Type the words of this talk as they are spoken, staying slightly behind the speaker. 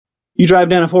You drive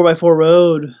down a 4x4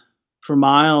 road for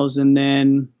miles, and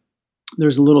then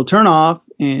there's a little turnoff,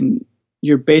 and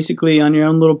you're basically on your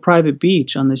own little private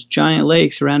beach on this giant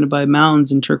lake surrounded by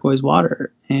mountains and turquoise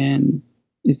water. And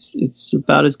it's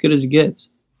about as good as it gets.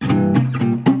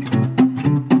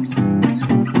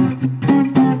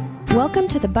 Welcome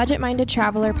to the Budget-Minded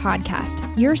Traveler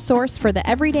podcast, your source for the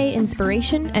everyday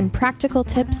inspiration and practical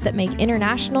tips that make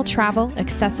international travel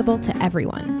accessible to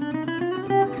everyone.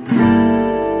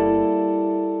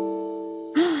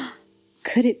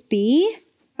 Could it be?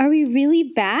 Are we really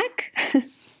back?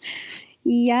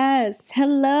 Yes.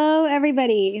 Hello,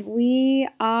 everybody. We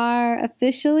are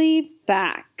officially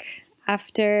back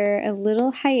after a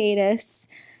little hiatus.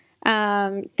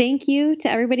 Thank you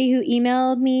to everybody who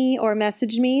emailed me or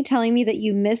messaged me telling me that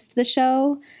you missed the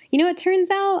show. You know, it turns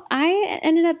out I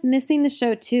ended up missing the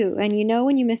show too. And you know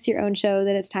when you miss your own show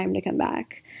that it's time to come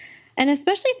back. And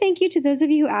especially thank you to those of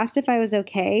you who asked if I was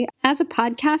okay. As a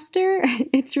podcaster,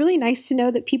 it's really nice to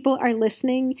know that people are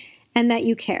listening and that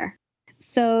you care.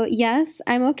 So yes,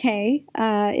 I'm okay.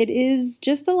 It is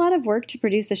just a lot of work to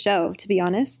produce a show, to be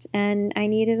honest, and I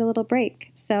needed a little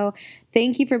break. So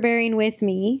thank you for bearing with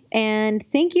me, and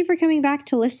thank you for coming back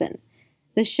to listen.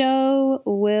 The show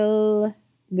will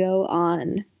go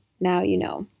on. Now you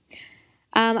know.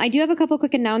 I do have a couple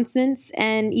quick announcements,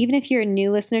 and even if you're a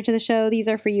new listener to the show, these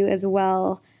are for you as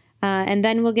well. And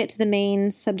then we'll get to the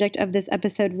main subject of this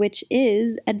episode, which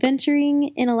is adventuring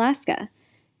in Alaska,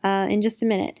 in just a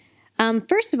minute.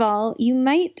 First of all, you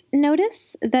might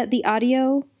notice that the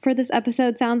audio for this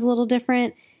episode sounds a little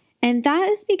different, and that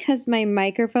is because my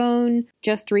microphone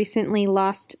just recently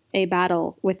lost a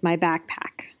battle with my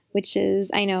backpack, which is,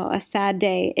 I know, a sad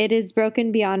day. It is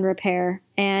broken beyond repair,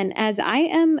 and as I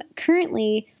am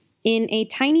currently in a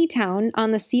tiny town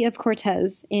on the Sea of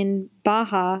Cortez in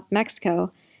Baja,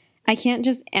 Mexico, I can't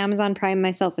just Amazon Prime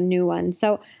myself a new one.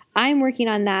 So I'm working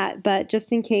on that, but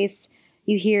just in case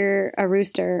you hear a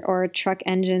rooster or truck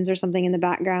engines or something in the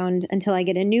background until I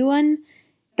get a new one,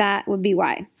 that would be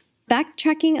why.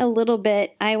 Backtracking a little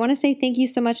bit, I want to say thank you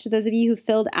so much to those of you who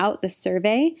filled out the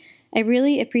survey. I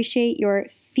really appreciate your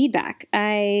feedback.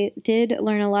 I did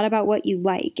learn a lot about what you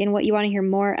like and what you want to hear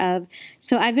more of.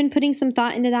 So I've been putting some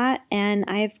thought into that, and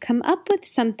I've come up with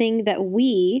something that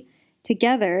we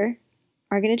together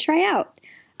are going to try out.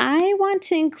 I want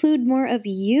to include more of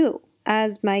you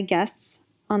as my guests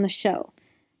on the show.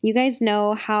 You guys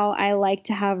know how I like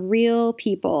to have real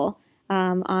people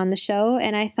on the show,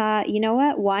 and I thought, you know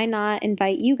what, why not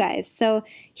invite you guys? So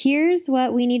here's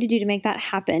what we need to do to make that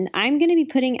happen. I'm going to be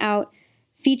putting out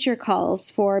feature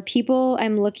calls for people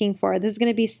I'm looking for. This is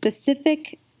going to be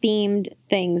specific themed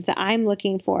things that I'm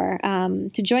looking for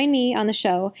to join me on the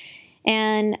show,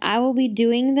 and I will be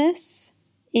doing this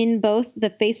in both the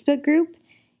Facebook group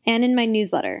and in my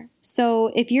newsletter.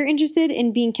 So if you're interested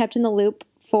in being kept in the loop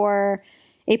for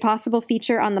a possible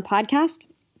feature on the podcast,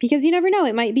 because you never know,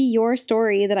 it might be your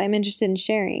story that I'm interested in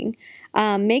sharing.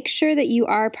 Make sure that you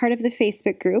are part of the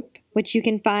Facebook group, which you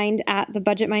can find at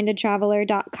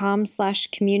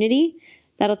thebudgetmindedtraveler.com/community.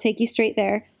 That'll take you straight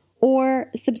there.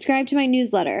 Or subscribe to my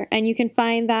newsletter, and you can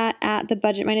find that at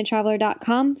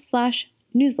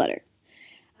thebudgetmindedtraveler.com/newsletter.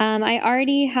 I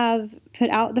already have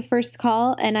put out the first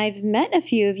call, and I've met a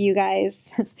few of you guys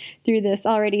through this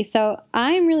already. So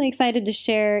I'm really excited to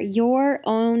share your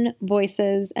own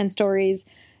voices and stories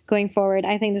going forward.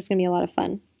 I think this is going to be a lot of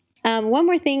fun. One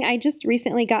more thing, I just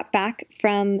recently got back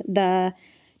from the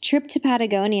trip to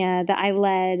Patagonia that I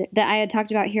led, that I had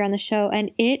talked about here on the show,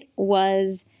 and it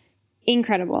was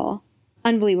incredible,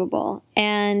 unbelievable.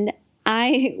 And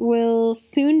I will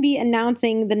soon be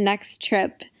announcing the next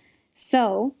trip.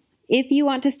 So if you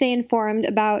want to stay informed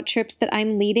about trips that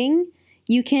I'm leading,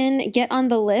 you can get on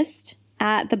the list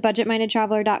at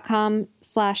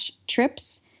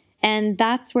thebudgetmindedtraveler.com/trips. And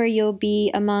that's where you'll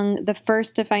be among the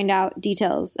first to find out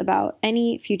details about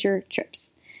any future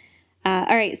trips. All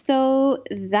right, so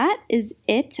that is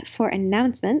it for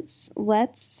announcements.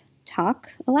 Let's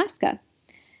talk Alaska.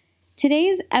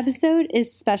 Today's episode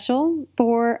is special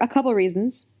for a couple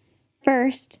reasons.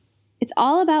 First, it's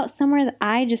all about somewhere that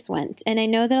I just went, and I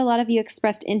know that a lot of you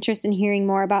expressed interest in hearing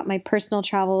more about my personal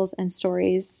travels and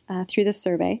stories through the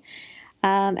survey.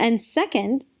 And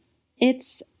second,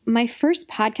 it's my first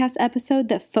podcast episode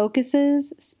that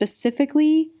focuses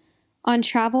specifically on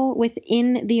travel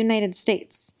within the United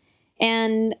States.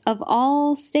 And of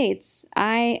all states,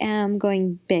 I am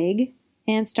going big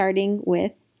and starting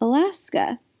with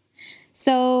Alaska.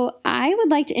 So I would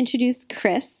like to introduce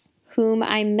Chris, whom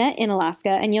I met in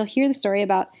Alaska, and you'll hear the story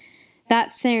about that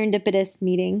serendipitous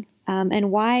meeting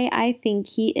and why I think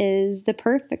he is the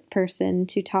perfect person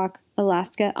to talk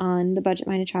Alaska on the Budget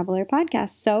Minded Traveler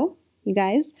podcast. So, you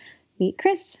guys, meet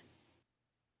Chris.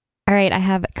 All right, I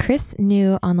have Chris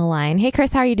New on the line. Hey,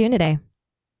 Chris, how are you doing today?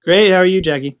 Great. How are you,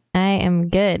 Jackie? I am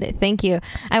good. Thank you.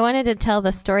 I wanted to tell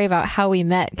the story about how we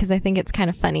met because I think it's kind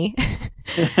of funny.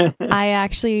 I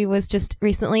actually was just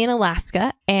recently in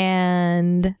Alaska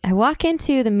and I walk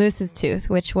into the Moose's Tooth,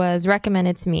 which was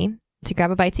recommended to me to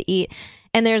grab a bite to eat.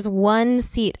 And there's one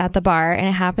seat at the bar and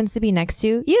it happens to be next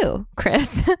to you,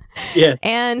 Chris. Yeah.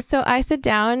 And so I sit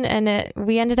down and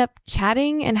we ended up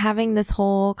chatting and having this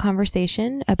whole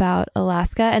conversation about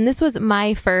Alaska. And this was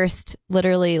my first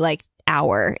literally like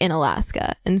hour in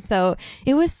Alaska. And so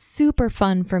it was super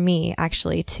fun for me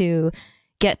actually to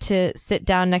get to sit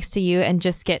down next to you and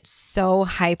just get so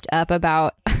hyped up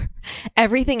about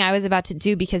everything I was about to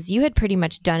do because you had pretty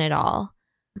much done it all.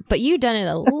 But you done it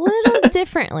a little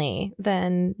differently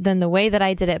than the way that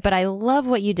I did it. But I love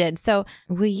what you did. So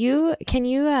can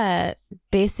you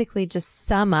basically just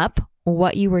sum up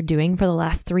what you were doing for the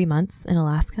last 3 months in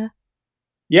Alaska?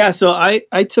 Yeah. So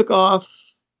I took off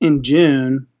in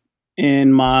June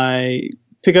in my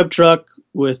pickup truck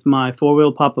with my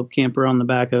 4-wheel pop-up camper on the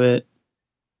back of it.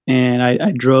 And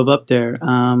I drove up there,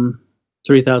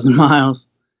 3,000 miles.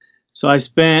 So I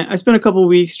spent a couple of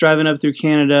weeks driving up through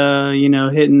Canada,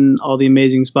 hitting all the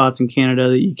amazing spots in Canada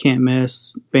that you can't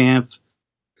miss, Banff,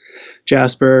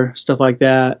 Jasper, stuff like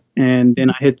that. And then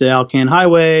I hit the Alcan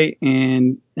Highway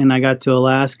and I got to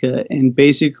Alaska and I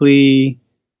basically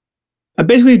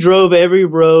drove every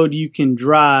road you can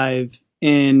drive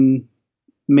in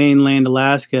mainland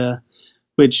Alaska,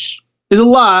 which is a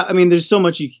lot. I mean, there's so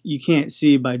much you can't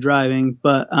see by driving,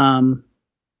 but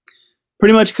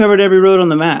pretty much covered every road on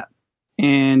the map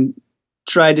and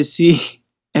tried to see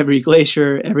every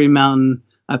glacier, every mountain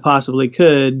I possibly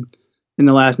could in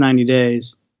the last 90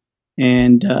 days.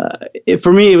 And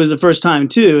for me, it was the first time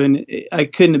too, and I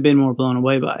couldn't have been more blown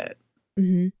away by it.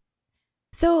 Mm-hmm.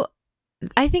 So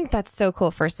I think that's so cool,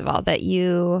 first of all, that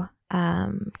you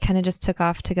kind of just took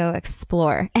off to go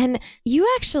explore. And you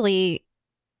actually,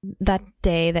 that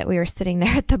day that we were sitting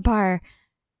there at the bar,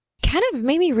 kind of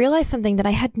made me realize something that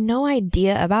I had no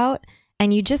idea about.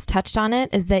 And you just touched on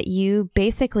it, is that you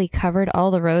basically covered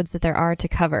all the roads that there are to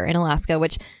cover in Alaska,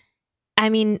 which, I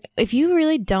mean, if you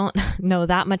really don't know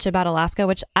that much about Alaska,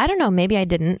 which I don't know, maybe I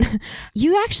didn't,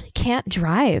 you actually can't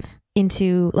drive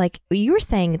into, like you were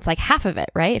saying, it's like half of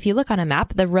it, right? If you look on a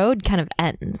map, the road kind of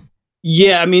ends.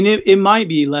 Yeah, I mean, it might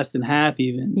be less than half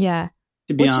even. Yeah.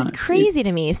 To be Which honest. is crazy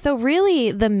to me. So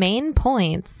really the main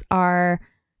points are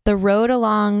the road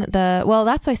along well,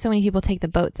 that's why so many people take the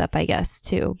boats up, I guess,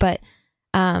 too. But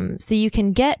so you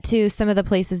can get to some of the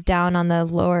places down on the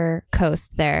lower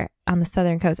coast there, on the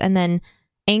southern coast. And then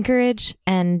Anchorage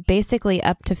and basically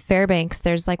up to Fairbanks,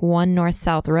 there's like one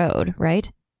north-south road,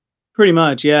 right? Pretty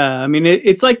much, yeah. I mean,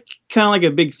 it's like kind of like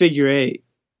a big figure eight.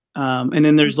 And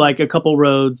then there's like a couple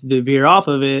roads that veer off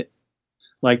of it,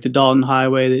 like the Dalton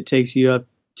Highway that takes you up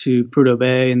to Prudhoe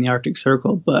Bay and the Arctic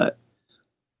Circle. But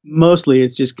mostly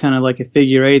it's just kind of like a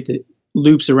figure eight that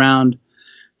loops around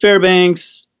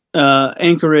Fairbanks,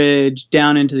 Anchorage,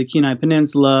 down into the Kenai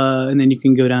Peninsula, and then you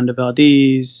can go down to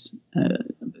Valdez.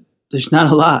 There's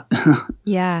not a lot.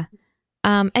 Yeah.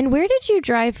 And where did you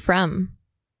drive from?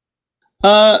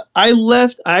 I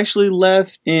actually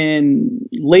left in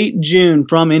late June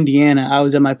from Indiana. I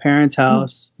was at my parents'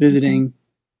 house visiting,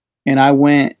 and I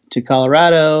went to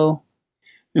Colorado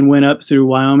and went up through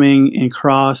Wyoming and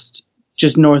crossed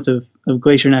just north of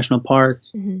Glacier National Park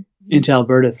into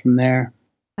Alberta from there.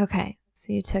 Okay.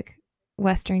 So you took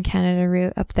Western Canada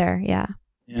route up there. Yeah.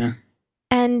 Yeah.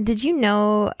 And did you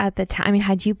know at the time, I mean,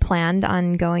 had you planned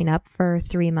on going up for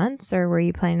 3 months, or were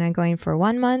you planning on going for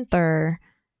 1 month, or?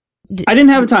 I didn't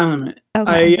have a time limit.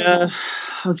 Okay. I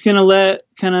was going to let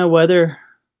kind of weather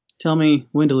tell me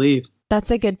when to leave. That's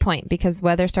a good point, because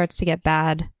weather starts to get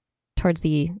bad towards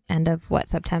the end of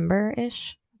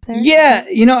September-ish there? Yeah.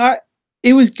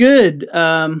 It was good.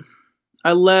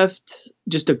 I left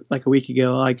just a week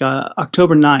ago,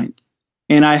 October 9th.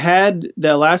 And I had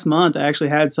that last month, I actually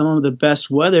had some of the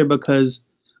best weather because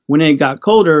when it got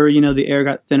colder, the air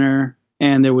got thinner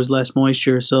and there was less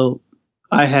moisture. So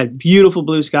I had beautiful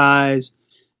blue skies,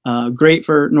 great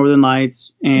for northern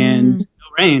lights, and no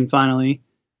rain finally.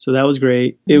 So that was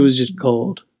great. It was just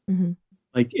cold,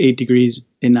 like 8 degrees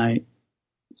at night.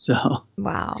 So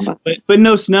wow, but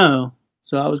no snow.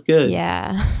 So I was good.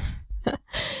 Yeah.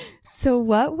 So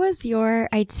what was your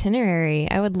itinerary?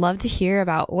 I would love to hear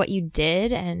about what you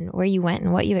did and where you went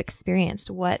and what you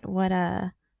experienced.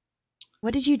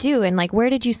 What did you do? And like,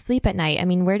 where did you sleep at night? I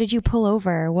mean, where did you pull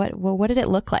over? What did it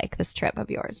look like, this trip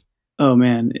of yours? Oh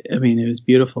man, I mean, it was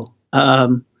beautiful.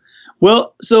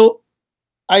 Well, so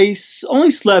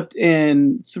only slept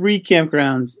in 3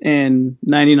 campgrounds in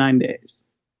 99 days.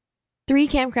 3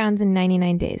 campgrounds in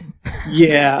 99 days.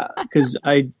 Yeah, because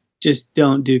I just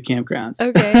don't do campgrounds.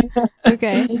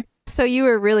 Okay. So you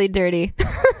were really dirty.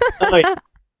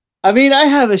 I mean, I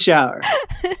have a shower.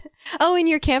 Oh, in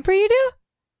your camper you do?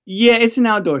 Yeah, it's an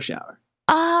outdoor shower.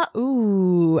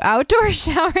 Outdoor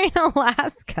shower in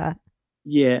Alaska.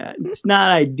 Yeah, it's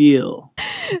not ideal.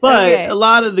 But a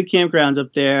lot of the campgrounds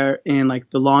up there and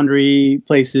like the laundry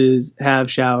places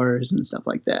have showers and stuff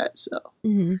like that. So,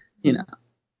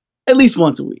 at least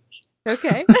once a week.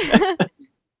 Okay.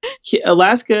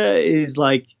 Alaska is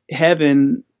like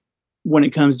heaven when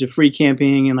it comes to free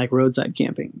camping and like roadside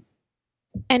camping.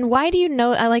 And why do you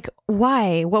know,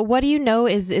 why? What do you know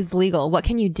is legal? What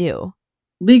can you do?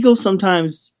 Legal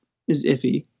sometimes is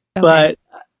iffy, but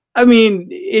I mean,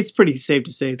 it's pretty safe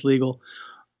to say it's legal.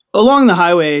 Along the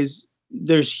highways,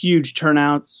 there's huge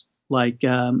turnouts, like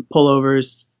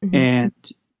pullovers, and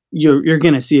you're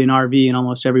going to see an RV in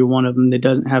almost every one of them that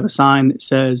doesn't have a sign that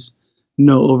says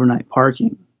no overnight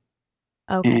parking.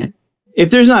 Okay. And if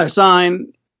there's not a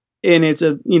sign and it's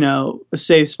a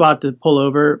safe spot to pull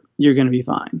over, you're going to be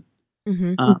fine.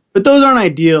 But those aren't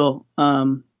ideal.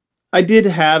 I did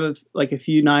have a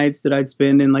few nights that I'd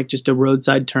spend in like just a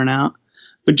roadside turnout,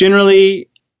 but generally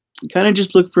kind of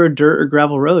just look for a dirt or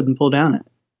gravel road and pull down it.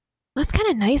 That's kind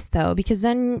of nice though, because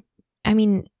then, I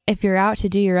mean, if you're out to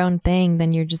do your own thing,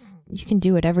 then you can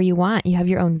do whatever you want. You have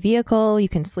your own vehicle, you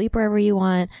can sleep wherever you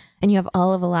want, and you have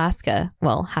all of Alaska,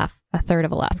 well, a third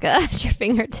of Alaska at your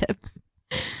fingertips.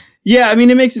 Yeah, I mean,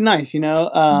 it makes it nice,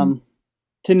 to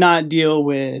not deal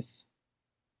with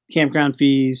campground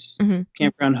fees,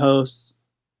 campground hosts,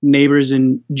 neighbors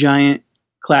in giant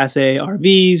Class A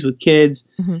RVs with kids,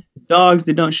 dogs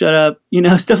that don't shut up,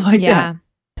 stuff like that. Yeah,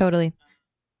 totally.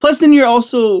 Plus, then you're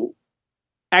also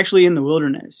actually in the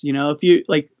wilderness. If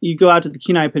you go out to the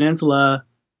Kenai Peninsula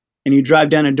and you drive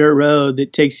down a dirt road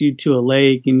that takes you to a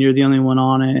lake and you're the only one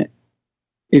on it,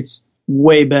 it's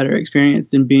way better experience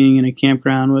than being in a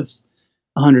campground with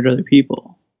 100 other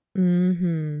people.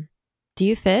 Do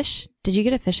you fish? Did you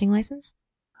get a fishing license?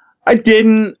 I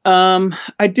didn't.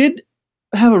 I did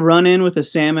have a run-in with a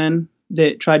salmon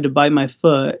that tried to bite my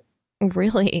foot.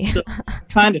 Really? So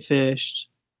kind of fished.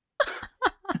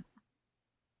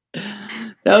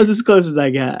 That was as close as I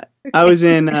got. I was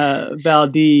in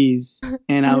Valdez,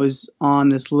 and I was on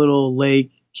this little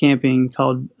lake camping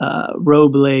called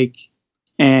Robe Lake,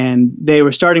 and they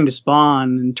were starting to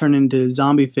spawn and turn into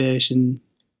zombie fish and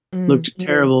looked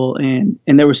terrible. And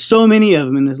there were so many of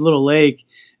them in this little lake,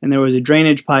 and there was a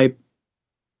drainage pipe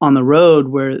on the road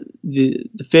where the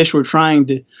fish were trying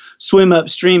to swim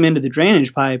upstream into the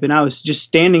drainage pipe, and I was just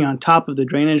standing on top of the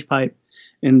drainage pipe,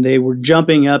 and they were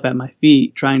jumping up at my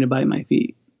feet, trying to bite my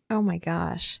feet. Oh my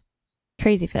gosh.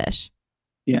 Crazy fish.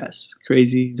 Yes,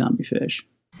 crazy zombie fish.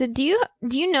 So do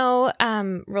you know,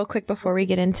 real quick before we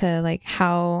get into like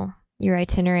how your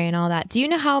itinerary and all that, do you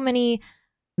know how many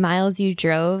miles you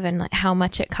drove and like how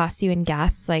much it cost you in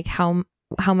gas? Like how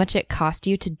much it cost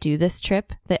you to do this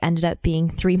trip that ended up being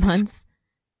 3 months?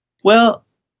 Well,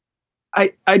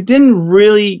 I didn't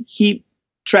really keep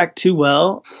track too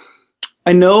well.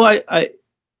 I know I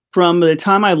from the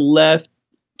time I left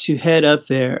to head up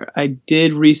there, I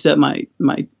did reset my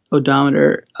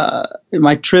odometer.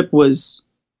 My trip was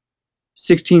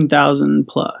 16,000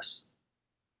 plus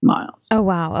miles. Oh,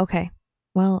 wow. Okay.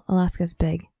 Well, Alaska's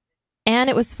big. And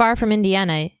it was far from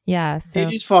Indiana. Yeah. So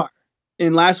it is far.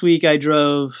 And last week I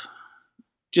drove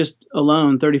just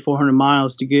alone 3,400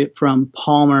 miles to get from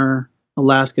Palmer,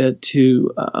 Alaska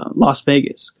to Las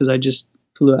Vegas, because I just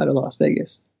flew out of Las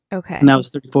Vegas. Okay. And that was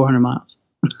 3,400 miles.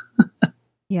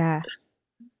 Yeah.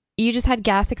 You just had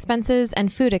gas expenses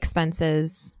and food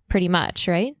expenses pretty much,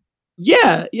 right?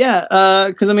 Yeah.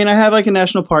 Because I have like a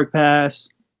national park pass,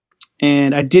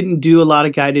 and I didn't do a lot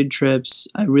of guided trips.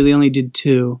 I really only did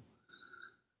 2.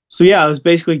 So yeah, it was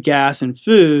basically gas and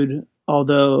food,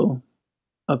 although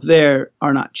up there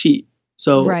are not cheap.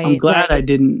 So right, I'm glad I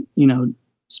didn't,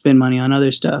 spend money on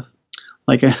other stuff.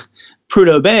 Like a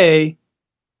Prudhoe Bay,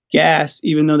 gas,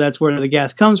 even though that's where the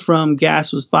gas comes from,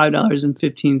 gas was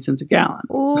 $5.15 a gallon.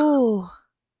 Ooh.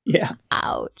 Yeah.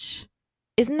 Ouch.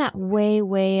 Isn't that way,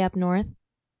 way up north?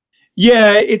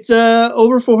 Yeah, it's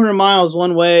over 400 miles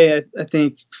one way, I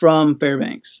think, from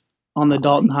Fairbanks on the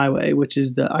Dalton Highway, which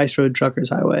is the Ice Road Truckers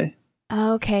Highway.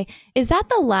 Okay. Is that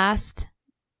the last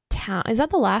town? Is that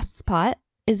the last spot?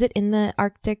 Is it in the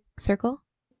Arctic Circle?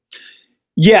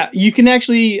 Yeah, you can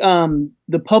actually,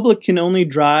 the public can only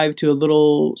drive to a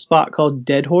little spot called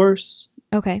Dead Horse,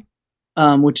 Okay.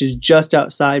 which is just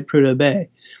outside Prudhoe Bay.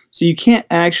 So you can't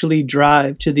actually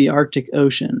drive to the Arctic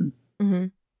Ocean. Mm-hmm.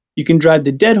 You can drive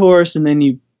to Dead Horse, and then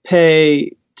you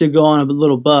pay to go on a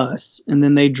little bus, and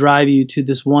then they drive you to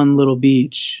this one little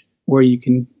beach where you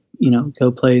can,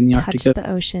 go play in the Arctic Touch Ocean.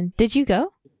 the ocean. Did you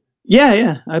go?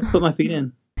 Yeah. I put my feet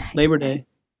in. Nice. Labor Day.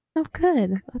 Oh,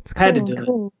 good. That's cool. Had to do it.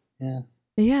 Yeah.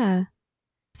 Yeah.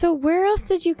 So where else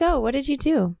did you go? What did you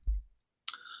do?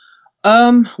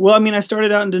 Well, I mean, I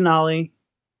started out in Denali.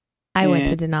 I went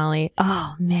to Denali.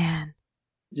 Oh, man.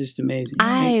 Just amazing.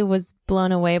 I was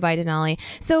blown away by Denali.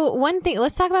 So one thing,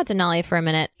 let's talk about Denali for a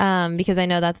minute, because I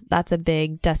know that's a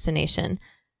big destination.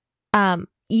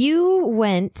 You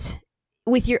went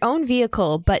with your own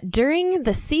vehicle, but during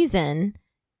the season,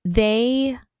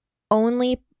 they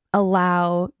only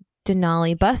allow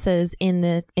Denali buses in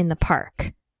the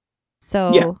park.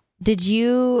 So did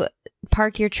you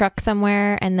park your truck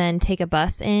somewhere and then take a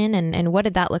bus in? And what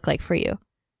did that look like for you?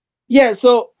 Yeah,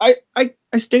 so I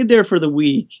stayed there for the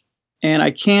week, and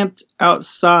I camped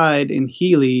outside in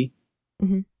Healy,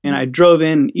 mm-hmm. and I drove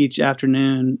in each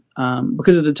afternoon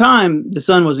because at the time the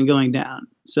sun wasn't going down.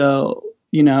 So,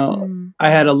 I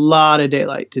had a lot of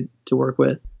daylight to work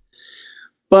with.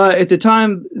 But at the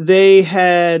time they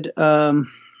had,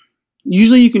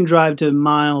 usually you can drive to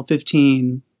mile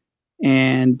 15,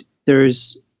 and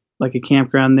there's like a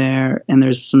campground there, and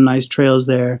there's some nice trails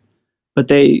there. But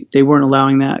they weren't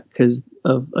allowing that because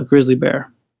of a grizzly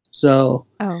bear. So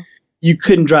you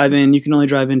couldn't drive in. You can only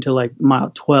drive into like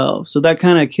mile 12. So that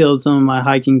kind of killed some of my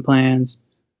hiking plans.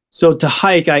 So to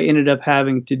hike, I ended up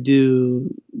having to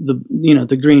do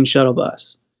the green shuttle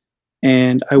bus.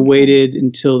 And I waited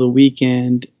until the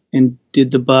weekend and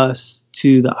did the bus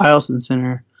to the Eielson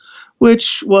Center,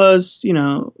 which was,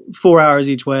 4 hours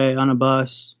each way on a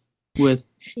bus with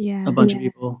a bunch of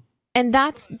people. And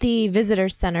that's the visitor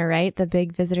center, right? The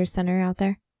big visitor center out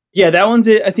there? Yeah, that one's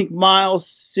it. I think mile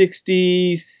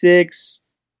 66.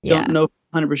 Don't know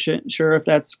 100% sure if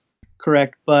that's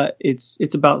correct, but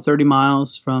it's about 30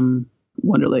 miles from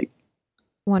Wonder Lake.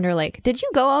 Wonder Lake. Did you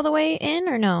go all the way in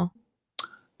or no?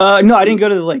 No, I didn't go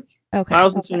to the lake. Okay.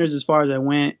 Eielson Center is as far as I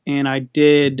went, and I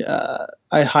did.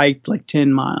 I hiked like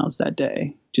 10 miles that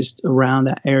day, just around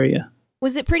that area.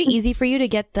 Was it pretty easy for you to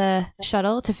get the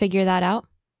shuttle to figure that out?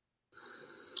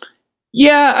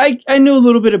 Yeah, I knew a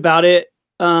little bit about it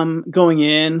going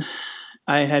in.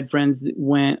 I had friends that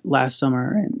went last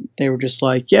summer, and they were just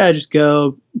like, yeah, just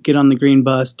go get on the green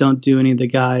bus. Don't do any of the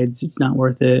guides. It's not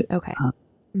worth it. Okay.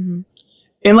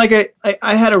 And like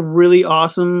I had a really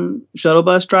awesome shuttle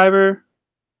bus driver.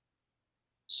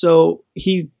 So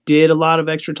he did a lot of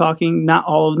extra talking. Not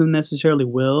all of them necessarily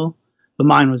will, but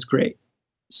mine was great.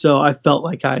 So I felt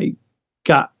like I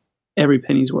got every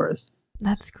penny's worth.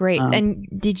 That's great. And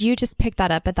did you just pick that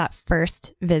up at that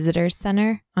first visitors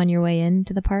center on your way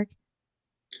into the park?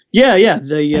 Yeah. By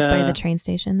the train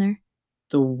station there?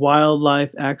 The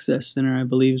Wildlife Access Center, I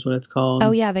believe is what it's called.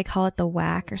 Oh yeah, they call it the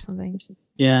WAC or something.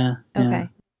 Yeah. Okay.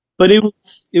 But it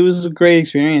was a great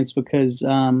experience because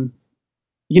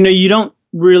you don't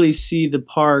really see the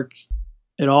park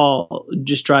at all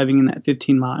just driving in that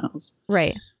 15 miles.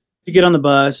 Right. You get on the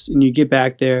bus and you get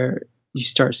back there, you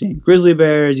start seeing grizzly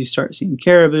bears, you start seeing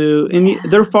caribou, and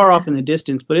they're far off in the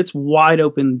distance, but it's wide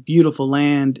open, beautiful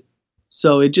land.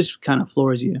 So it just kind of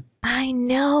floors you. I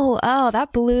know. Oh,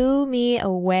 that blew me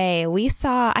away.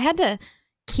 I had to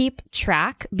keep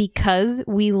track because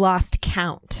we lost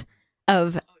count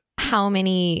of how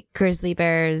many grizzly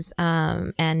bears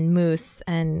and moose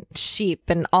and sheep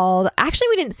and actually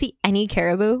we didn't see any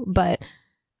caribou, but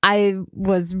I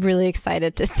was really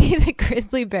excited to see the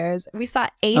grizzly bears. We saw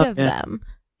 8 of them.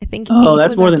 I think. Oh,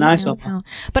 that's more than I saw.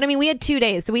 But I mean, we had 2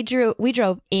 days, so we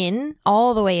drove in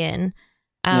all the way in.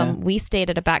 We stayed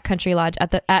at a backcountry lodge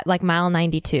at like mile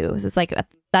 92. So it's like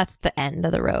that's the end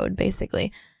of the road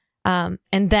basically, and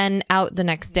then out the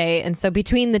next day. And so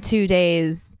between the 2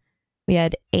 days, we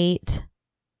had 8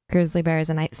 grizzly bears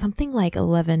and something like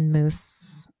 11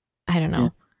 moose. I don't know. Yeah.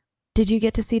 Did you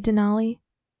get to see Denali?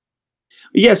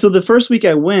 Yeah, so the first week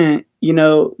I went,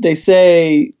 they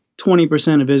say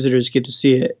 20% of visitors get to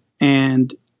see it.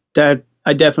 And that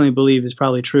I definitely believe is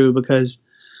probably true because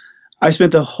I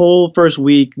spent the whole first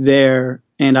week there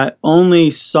and I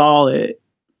only saw it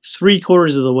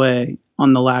 3/4 of the way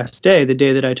on the last day, the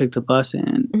day that I took the bus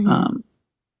in. Mm-hmm.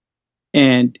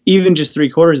 And even just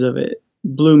 3/4 of it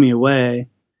blew me away.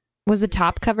 Was the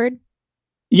top covered?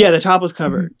 Yeah, the top was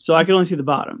covered, mm-hmm. so I could only see the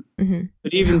bottom. Mm-hmm.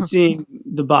 But even seeing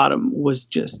the bottom was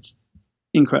just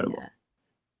incredible. Yeah.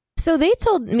 So they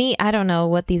told me, I don't know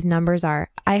what these numbers are.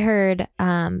 I heard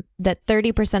that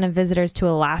 30% of visitors to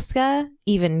Alaska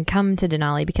even come to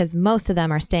Denali because most of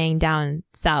them are staying down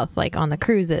south, like on the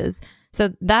cruises.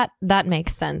 So that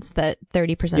makes sense that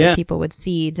 30% of people would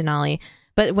see Denali.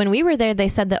 But when we were there, they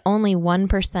said that only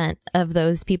 1% of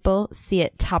those people see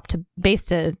it top to base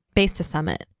to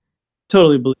summit.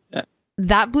 Totally believe that.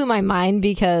 That blew my mind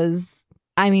because,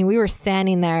 I mean, we were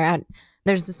standing there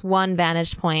there's this one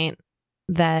vantage point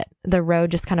that the road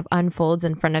just kind of unfolds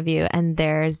in front of you, and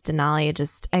there's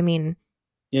Denali.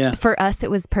 For us,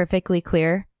 it was perfectly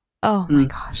clear. Oh my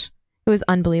gosh. It was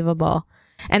unbelievable.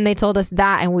 And they told us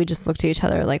that, and we just looked at each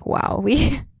other like, wow,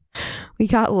 we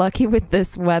got lucky with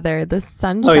this weather, the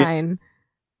sunshine.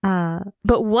 Oh, yeah.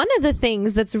 But one of the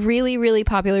things that's really, really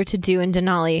popular to do in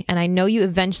Denali, and I know you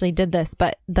eventually did this,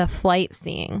 but the flight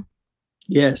seeing.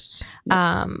 Yes.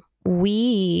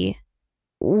 We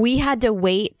had to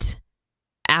wait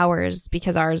hours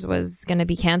because ours was going to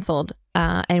be canceled.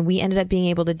 And we ended up being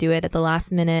able to do it at the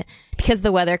last minute because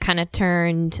the weather kind of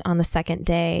turned on the second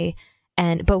day.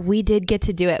 But we did get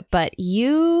to do it. But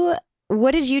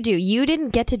what did you do? You didn't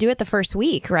get to do it the first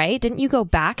week, right? Didn't you go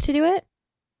back to do it?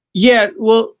 Yeah.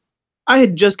 Well, I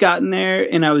had just gotten there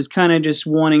and I was kind of just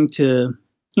wanting to,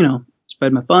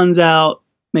 spread my funds out,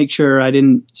 make sure I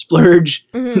didn't splurge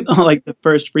on like the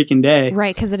first freaking day.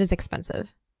 Right. Because it is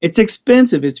expensive. It's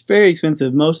expensive. It's very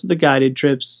expensive. Most of the guided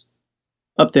trips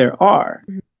up there are.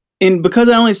 Mm-hmm. And because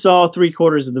I only saw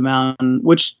 3/4 of the mountain,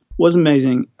 which was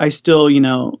amazing, I still,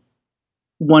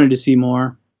 wanted to see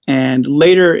more. And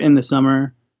later in the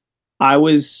summer, I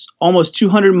was almost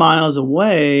 200 miles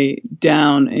away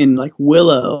down in like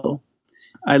Willow.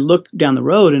 I look down the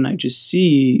road and I just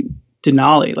see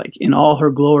Denali like in all her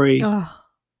glory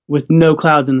with no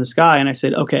clouds in the sky. And I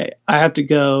said, okay, I have to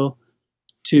go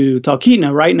to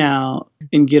Talkeetna right now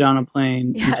and get on a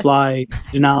plane and fly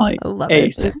to Denali. I love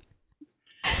it.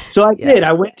 So I did.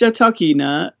 I went to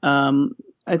Talkeetna.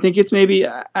 I think it's maybe,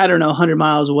 100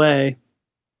 miles away,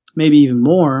 maybe even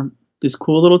more, this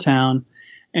cool little town.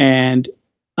 And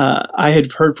I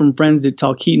had heard from friends that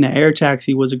Talkeetna Air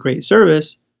Taxi was a great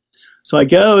service. So I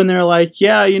go and they're like,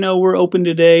 yeah, we're open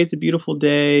today. It's a beautiful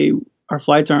day. Our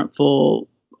flights aren't full.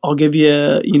 I'll give you,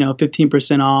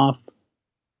 15% off.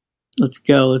 Let's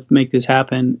go. Let's make this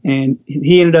happen. And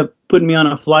he ended up putting me on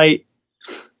a flight,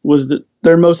 was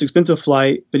their most expensive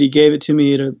flight, but he gave it to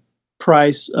me at a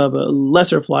price of a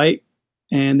lesser flight,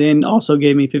 and then also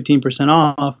gave me 15%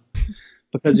 off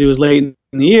because it was late in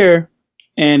the year,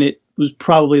 and it was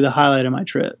probably the highlight of my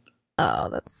trip. Oh,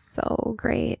 that's so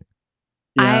great.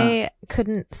 Yeah. I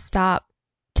couldn't stop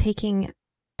taking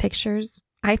pictures.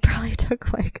 I probably took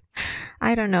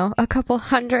a couple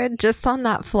hundred just on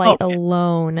that flight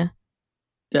alone.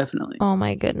 Definitely. Oh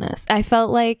my goodness. I felt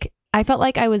like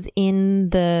I was in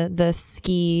the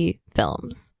ski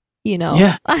films,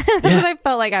 Yeah. That's what I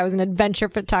felt like. I was an adventure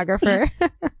photographer.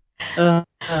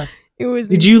 It was.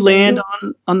 Did you land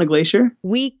on the glacier?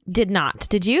 We did not.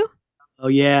 Did you? Oh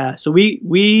yeah. So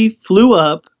we flew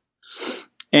up,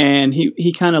 and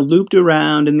he kind of looped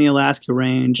around in the Alaska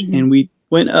range, and we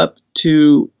went up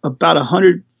to about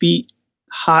 100 feet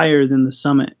higher than the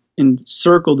summit and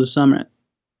circled the summit.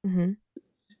 Mm-hmm.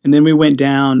 And then we went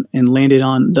down and landed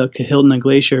on the Kahiltna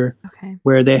Glacier,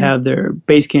 where they have their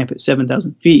base camp at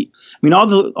 7,000 feet. I mean, all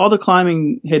the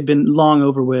climbing had been long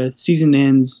over with. Season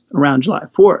ends around July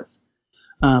 4th.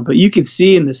 But you could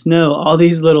see in the snow all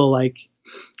these little like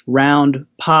round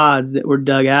pods that were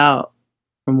dug out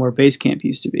from where base camp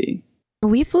used to be.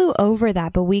 We flew over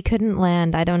that, but we couldn't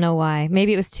land. I don't know why.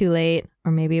 Maybe it was too late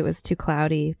or maybe it was too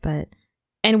cloudy.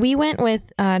 And we went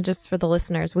with, just for the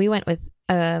listeners, we went with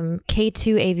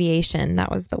K2 Aviation.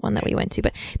 That was the one that we went to.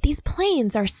 But these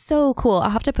planes are so cool. I'll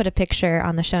have to put a picture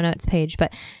on the show notes page.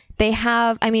 But they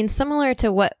have, similar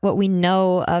to what we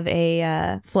know of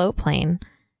a float plane,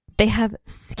 they have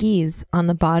skis on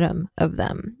the bottom of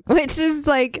them, which is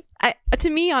like, to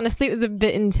me, honestly, it was a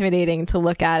bit intimidating to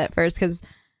look at first because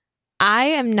I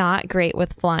am not great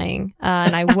with flying,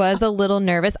 and I was a little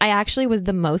nervous. I actually was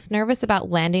the most nervous about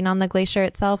landing on the glacier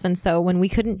itself, and so when we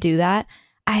couldn't do that,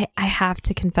 I have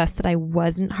to confess that I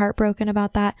wasn't heartbroken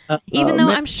about that, even though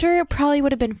I'm sure it probably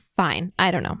would have been fine.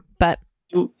 I don't know, but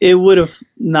it would have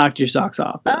knocked your socks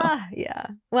off. Yeah.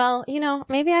 Well,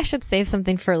 maybe I should save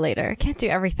something for later. I can't do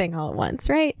everything all at once,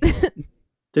 right?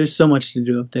 There's so much to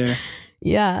do up there.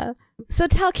 Yeah. So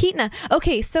Talkeetna.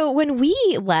 Okay, so when we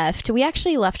left, we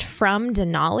actually left from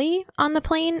Denali on the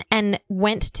plane and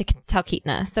went to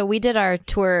Talkeetna. So we did our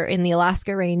tour in the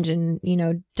Alaska range and,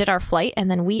 did our flight. And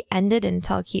then we ended in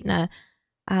Talkeetna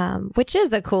which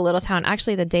is a cool little town.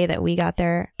 Actually, the day that we got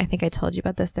there, I think I told you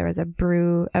about this. There was a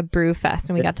brew fest,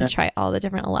 and we got to try all the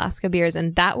different Alaska beers,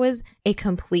 and that was a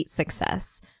complete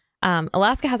success.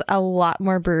 Alaska has a lot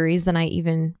more breweries than I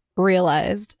even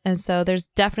realized, and so there's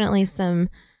definitely some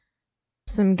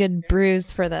good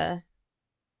brews for the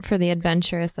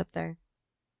adventurous up there.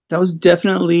 That was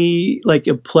definitely like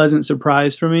a pleasant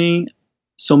surprise for me.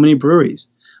 So many breweries.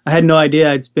 I had no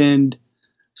idea I'd spend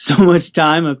so much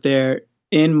time up there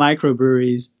in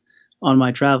microbreweries on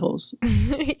my travels.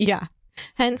 Yeah.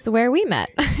 Hence where we met.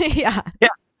 Yeah. Yeah,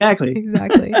 exactly.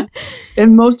 Exactly.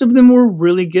 And most of them were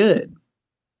really good.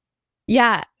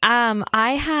 Yeah.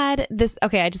 I had this.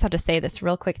 Okay. I just have to say this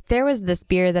real quick. There was this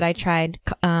beer that I tried.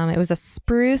 It was a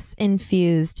spruce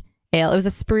infused ale. It was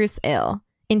a spruce ale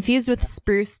infused with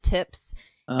spruce tips.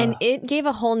 And it gave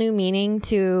a whole new meaning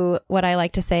to what I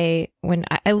like to say when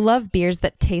I love beers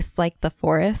that taste like the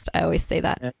forest. I always say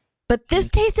that. Yeah. But this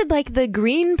tasted like the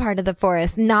green part of the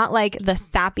forest, not like the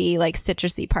sappy, like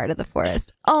citrusy part of the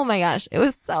forest. Oh my gosh. It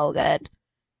was so good.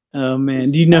 Oh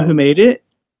man. Do you know who made it?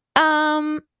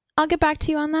 I'll get back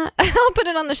to you on that. I'll put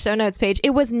it on the show notes page. It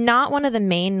was not one of the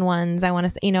main ones. I want to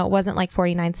say, it wasn't like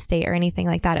 49th State or anything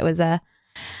like that. It was I'm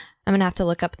going to have to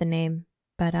look up the name,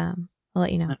 but I'll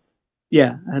let you know.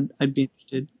 Yeah, I'd be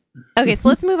interested. Okay, so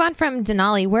let's move on from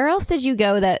Denali. Where else did you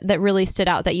go that really stood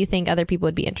out that you think other people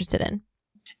would be interested in?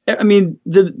 I mean,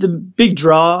 the big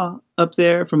draw up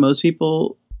there for most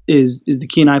people is the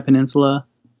Kenai Peninsula.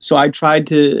 So I tried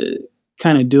to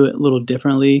kind of do it a little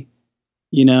differently.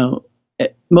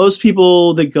 Most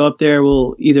people that go up there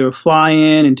will either fly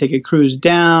in and take a cruise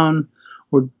down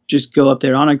or just go up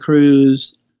there on a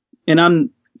cruise. And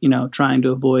I'm, trying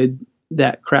to avoid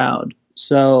that crowd.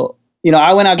 So,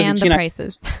 I went out to and the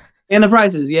prices. And the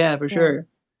prices, yeah, for sure.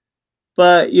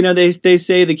 But, they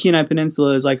say the Kenai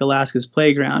Peninsula is like Alaska's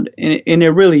playground. And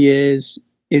it really is.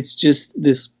 It's just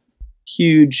this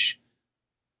huge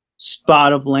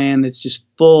spot of land that's just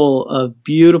full of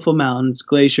beautiful mountains,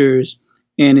 glaciers,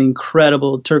 and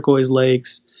incredible turquoise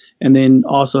lakes. And then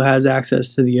also has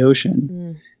access to the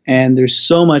ocean. And there's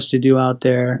so much to do out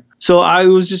there. So I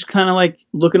was just kind of like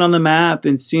looking on the map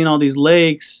and seeing all these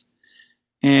lakes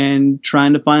and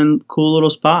trying to find cool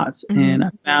little spots. Mm-hmm. And I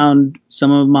found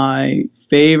some of my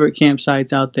favorite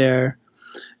campsites out there.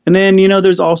 And then,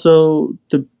 there's also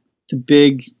the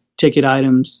big ticket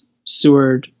items,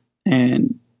 Seward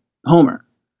and Homer,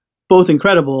 both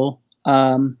incredible.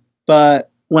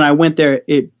 But when I went there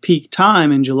at peak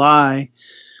time in July,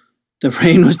 the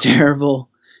rain was terrible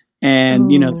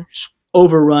and,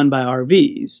 overrun by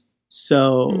RVs.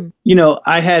 So,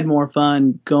 I had more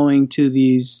fun going to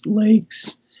these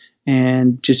lakes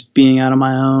and just being out on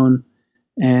my own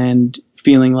and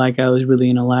feeling like I was really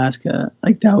in Alaska.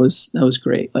 Like that was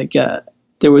great. Like,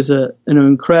 there was an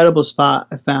incredible spot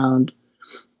I found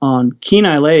on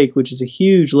Kenai Lake, which is a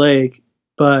huge lake,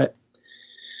 but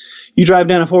you drive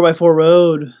down a 4x4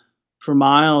 road for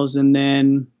miles and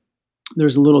then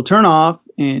there's a little turnoff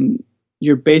and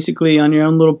you're basically on your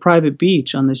own little private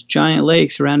beach on this giant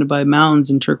lake surrounded by mountains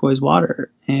and turquoise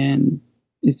water. And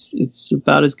it's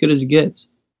about as good as it gets.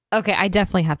 Okay, I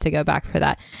definitely have to go back for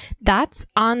that. That's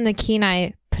on the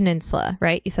Kenai Peninsula,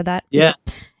 right? You said that? Yeah.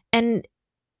 And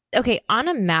okay, on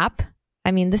a map,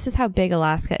 I mean, this is how big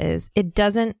Alaska is. It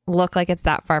doesn't look like it's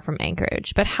that far from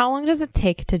Anchorage, but how long does it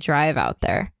take to drive out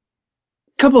there?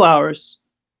 Couple hours.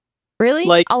 Really?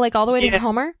 Like all the way to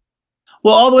Homer?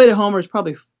 Well, all the way to Homer is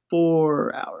probably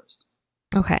 4 hours.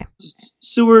 Okay.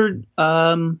 Seward,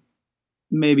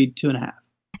 maybe 2.5.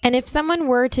 And if someone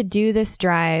were to do this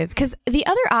drive, because the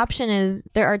other option is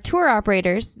there are tour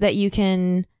operators that you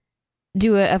can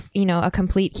do a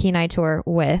complete Kenai tour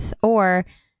with, or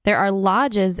there are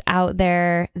lodges out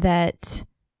there that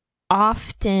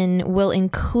often will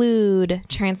include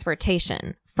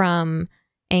transportation from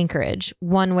Anchorage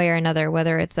one way or another,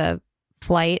 whether it's a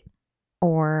flight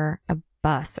or a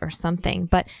bus or something.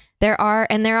 But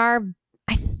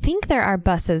I think there are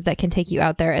buses that can take you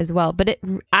out there as well. But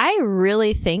I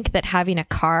really think that having a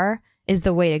car is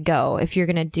the way to go if you're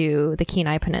going to do the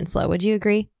Kenai Peninsula. Would you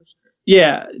agree?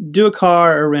 Yeah, do a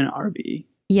car or rent an RV.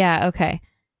 Yeah, okay.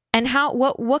 And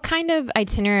what kind of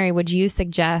itinerary would you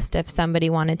suggest if somebody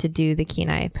wanted to do the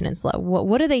Kenai Peninsula?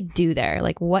 What do they do there?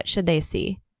 Like, what should they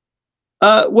see?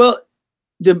 Well,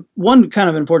 the one kind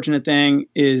of unfortunate thing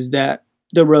is that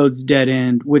the road's dead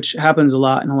end, which happens a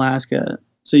lot in Alaska.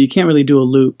 So you can't really do a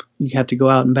loop. You have to go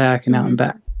out and back and out and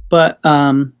back. But,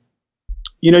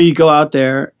 you go out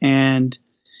there and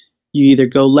you either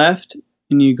go left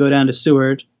and you go down to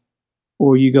Seward,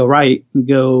 or you go right and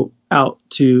go out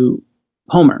to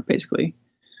Homer, basically.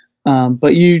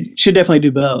 But you should definitely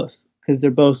do both because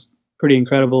they're both pretty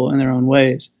incredible in their own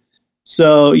ways.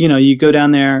 So, you go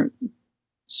down there,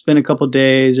 spend a couple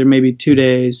days or maybe 2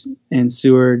 days in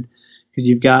Seward because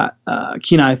you've got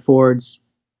Kenai Ford's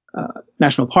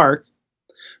National Park,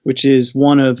 which is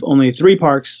one of only 3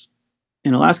 parks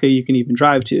in Alaska you can even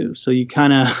drive to. So you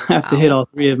kind of have to hit all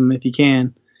 3 of them if you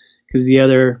can, because the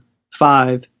other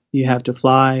 5 you have to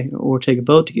fly or take a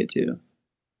boat to get to.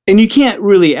 And you can't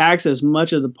really access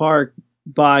much of the park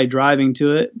by driving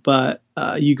to it, but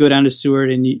you go down to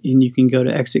Seward and you can go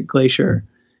to Exit Glacier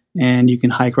and you can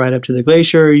hike right up to the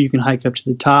glacier. You can hike up to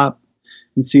the top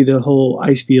and see the whole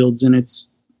ice fields, and it's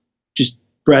just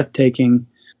breathtaking.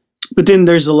 But then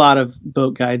there's a lot of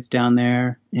boat guides down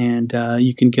there, and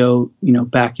you can go,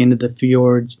 back into the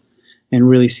fjords and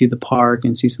really see the park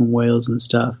and see some whales and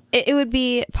stuff. It would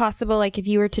be possible, like if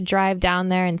you were to drive down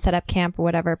there and set up camp or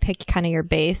whatever, pick kind of your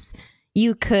base,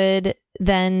 you could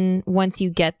then, once you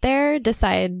get there,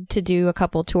 decide to do a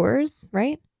couple tours,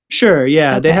 right? Sure,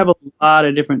 yeah. Okay. They have a lot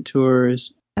of different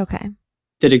tours. Okay.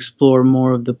 That explore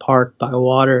more of the park by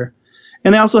water.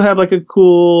 And they also have like a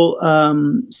cool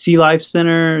sea life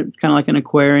center. It's kind of like an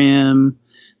aquarium.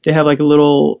 They have like a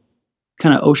little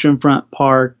kind of oceanfront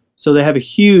park. So they have a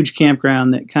huge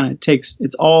campground that kind of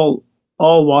it's all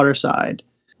waterside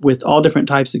with all different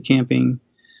types of camping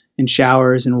and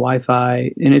showers and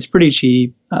Wi-Fi. And it's pretty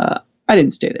cheap. I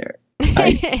didn't stay there.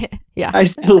 Yeah. I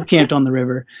still camped on the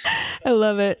river. I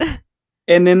love it.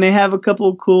 And then they have a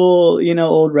couple cool,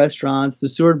 old restaurants. The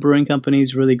Seward Brewing Company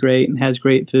is really great and has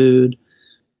great food.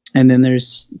 And then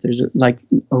there's like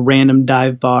a random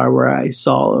dive bar where I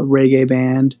saw a reggae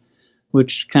band,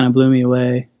 which kind of blew me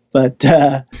away. But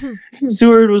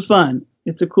Seward was fun.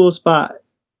 It's a cool spot,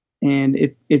 and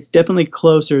it's definitely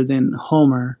closer than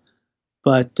Homer.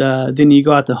 But then you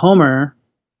go out to Homer,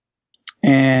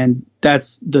 and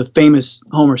that's the famous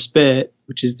Homer Spit,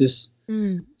 which is this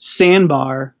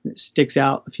sandbar that sticks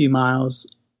out a few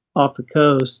miles off the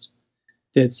coast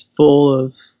that's full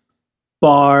of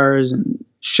bars and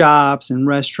shops and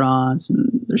restaurants,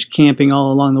 and there's camping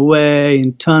all along the way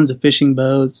and tons of fishing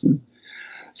boats, and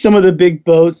some of the big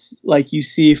boats like you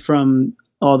see from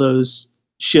all those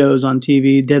shows on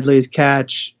TV, Deadliest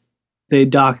Catch, they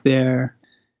dock there.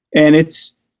 And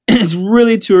it's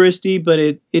really touristy, but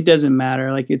it doesn't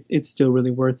matter. Like it's still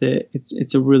really worth it.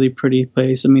 It's a really pretty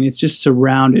place. I mean, it's just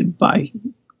surrounded by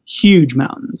huge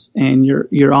mountains, and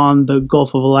you're on the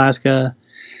Gulf of Alaska.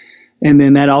 And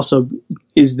then that also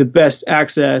is the best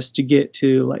access to get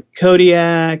to like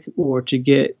Kodiak, or to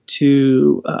get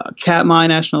to Katmai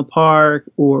National Park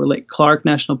or Lake Clark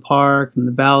National Park and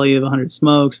the Valley of 100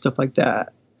 Smokes, stuff like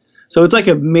that. So it's like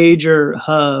a major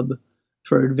hub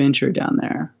for adventure down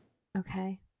there.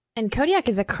 Okay. And Kodiak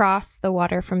is across the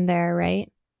water from there,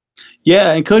 right?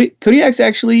 Yeah, and Kodiak's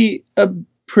actually a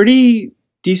pretty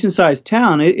decent sized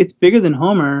town. It's bigger than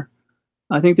Homer.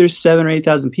 I think there's 7,000 or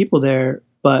 8,000 people there.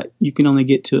 But you can only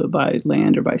get to it by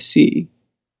land or by sea,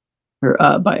 or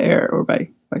by air or by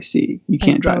sea. You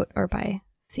can't drive. Boat or by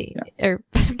sea. Yeah. Or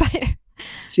by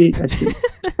sea. That's good.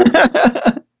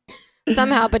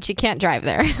 Somehow, but you can't drive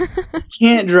there.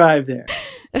 Can't drive there.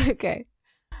 Okay.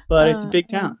 But it's a big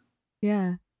town.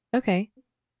 Yeah. Okay.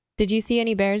 Did you see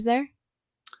any bears there?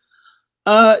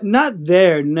 Not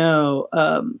there, no.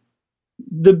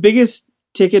 The biggest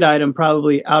ticket item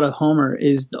probably out of Homer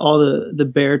is all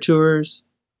the bear tours.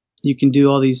 You can do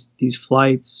all these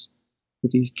flights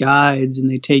with these guides, and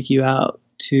they take you out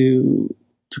to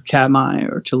Katmai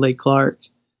or to Lake Clark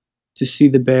to see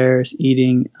the bears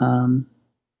eating.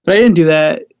 But I didn't do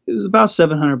that. It was about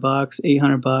 $700,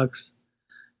 $800,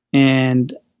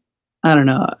 and I don't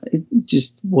know. It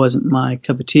just wasn't my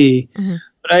cup of tea. Mm-hmm.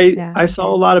 But I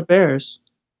saw a lot of bears,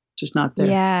 just not there.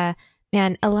 Yeah,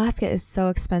 man, Alaska is so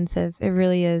expensive. It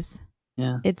really is.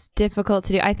 Yeah, it's difficult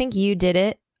to do. I think you did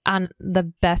it on the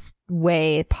best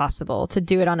way possible to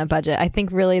do it on a budget. I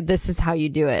think really this is how you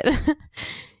do it.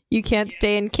 You can't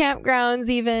stay in campgrounds,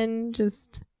 even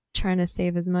just trying to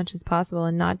save as much as possible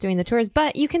and not doing the tours,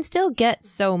 but you can still get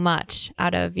so much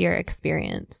out of your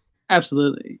experience.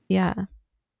 Absolutely. Yeah.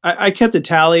 I kept a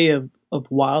tally of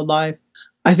wildlife.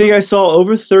 I think I saw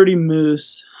over 30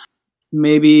 moose,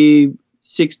 maybe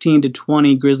 16 to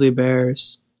 20 grizzly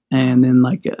bears, and then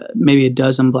like maybe a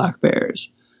dozen black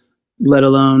bears, let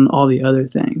alone all the other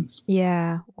things.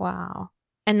 Yeah. Wow.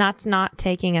 And that's not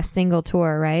taking a single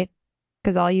tour, right?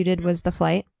 Because all you did was the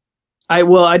flight?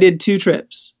 I did 2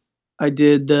 trips. I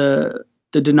did the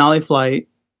Denali flight,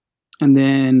 and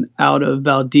then out of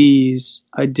Valdez,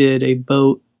 I did a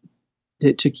boat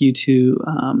that took you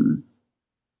to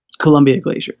Columbia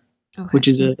Glacier, which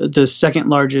is the second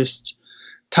largest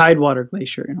Tidewater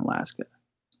Glacier in Alaska.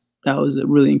 That was a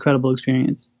really incredible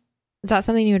experience. Is that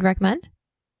something you would recommend?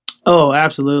 Oh,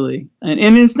 absolutely.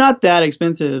 And it's not that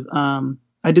expensive.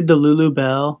 I did the Lulu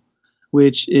Bell,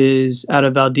 which is out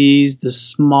of Valdez, the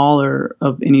smaller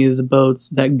of any of the boats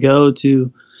that go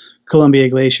to Columbia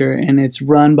Glacier. And it's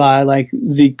run by like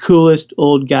the coolest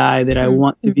old guy that I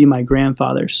want to be my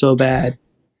grandfather so bad.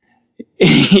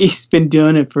 He's been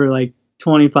doing it for like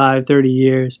 25, 30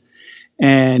 years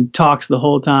and talks the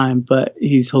whole time, but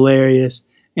he's hilarious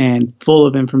and full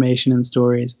of information and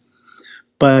stories.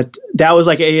 But that was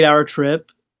like an 8-hour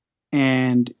trip,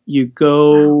 and you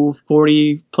go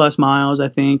 40 plus miles, I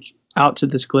think, out to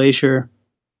this glacier.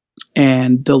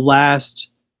 And the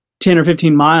last 10 or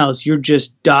 15 miles, you're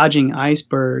just dodging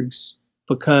icebergs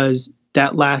because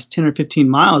that last 10 or 15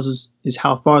 miles is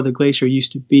how far the glacier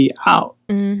used to be out.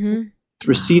 Mm-hmm. It's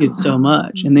receded so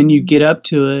much. And then you get up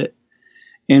to it,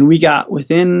 and we got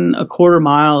within a quarter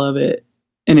mile of it,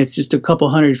 and it's just a couple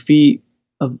 100 feet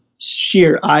of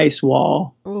sheer ice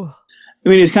wall. Ooh. I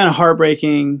mean, it's kind of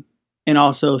heartbreaking and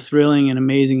also thrilling and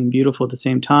amazing and beautiful at the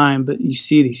same time. But you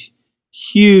see these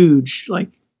huge, like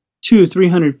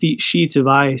 200-300 feet sheets of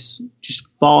ice just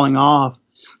falling off,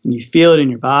 and you feel it in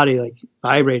your body, like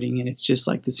vibrating, and it's just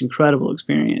like this incredible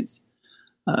experience.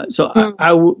 So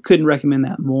I couldn't recommend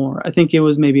that more. I think it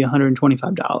was maybe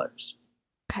 $125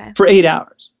 for 8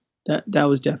 hours. That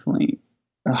was definitely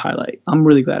a highlight. I'm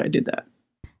really glad I did that.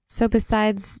 So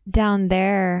besides down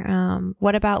there,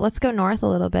 what about, let's go north a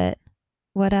little bit.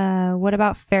 What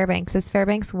about Fairbanks? Is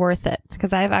Fairbanks worth it?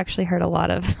 Because I've actually heard a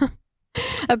lot of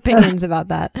opinions about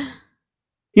that.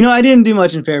 You know, I didn't do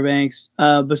much in Fairbanks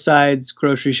besides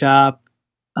grocery shop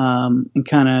and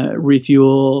kind of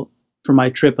refuel for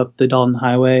my trip up the Dalton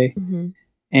Highway. Mm-hmm.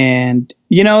 And,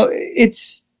 you know,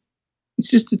 it's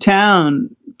just a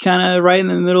town kind of right in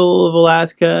the middle of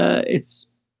Alaska. It's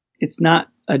not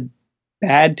a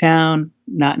bad town,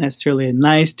 not necessarily a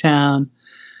nice town.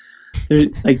 There's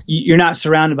like you're not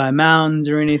surrounded by mountains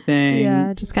or anything.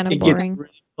 Yeah, just kind of it boring. Gets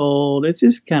really cold. It's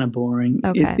just kind of boring.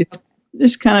 Okay. It's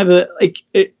just kind of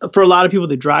for a lot of people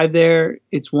that drive there,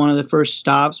 it's one of the first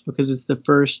stops because it's the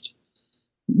first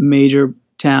major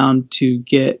town to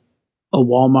get a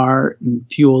Walmart and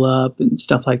fuel up and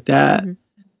stuff like that. Mm-hmm.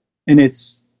 And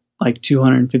it's like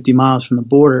 250 miles from the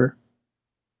border.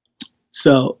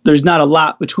 So there's not a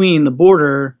lot between the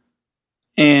border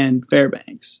and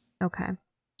Fairbanks. Okay.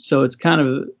 So it's kind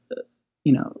of,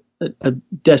 a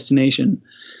destination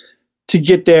to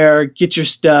get there, get your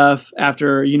stuff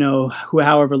after,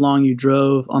 however long you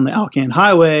drove on the Alcan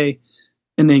Highway,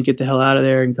 and then get the hell out of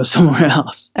there and go somewhere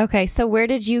else. Okay. So where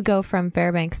did you go from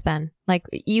Fairbanks then? Like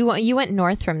you went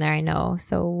north from there, I know.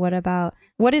 So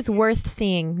what is worth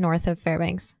seeing north of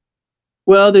Fairbanks?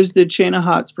 Well, there's the Chain of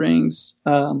Hot Springs,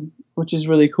 which is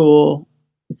really cool.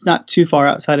 It's not too far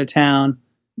outside of town.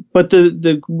 But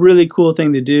the really cool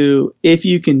thing to do, if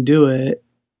you can do it,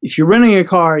 if you're renting a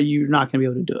car, you're not going to be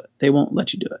able to do it. They won't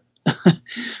let you do it.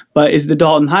 But is the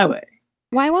Dalton Highway.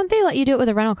 Why won't they let you do it with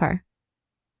a rental car?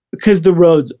 Because the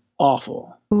road's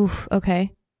awful. Oof.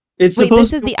 Okay. It's Wait,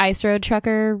 supposed this is the Ice Road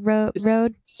Trucker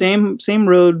road? Same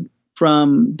road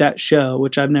from that show,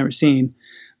 which I've never seen.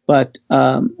 But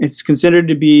it's considered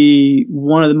to be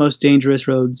one of the most dangerous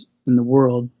roads in the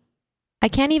world. I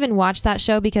can't even watch that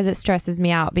show because it stresses me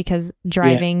out because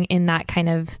driving in that kind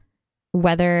of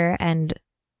weather and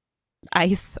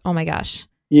ice, oh my gosh.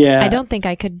 Yeah. I don't think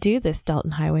I could do this Dalton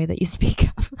Highway that you speak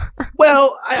of.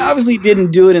 Well, I obviously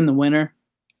didn't do it in the winter.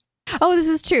 Oh, this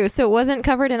is true. So it wasn't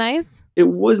covered in ice? It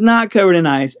was not covered in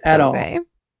ice at all.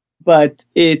 But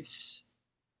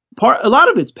a lot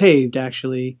of it's paved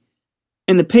actually.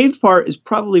 And the paved part is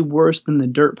probably worse than the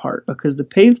dirt part because the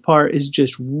paved part is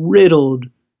just riddled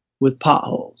with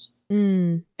potholes.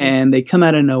 And they come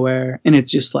out of nowhere, and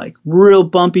it's just like real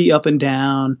bumpy up and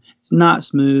down. It's not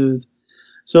smooth.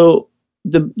 So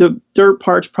the dirt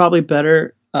part's probably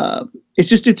better.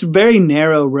 It's a very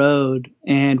narrow road,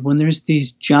 and when there's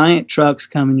these giant trucks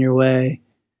coming your way,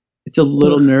 it's a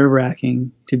little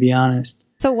nerve-wracking, to be honest.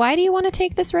 So why do you want to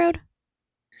take this road?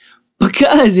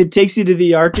 Because it takes you to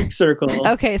the Arctic Circle.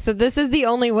 Okay, so this is the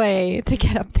only way to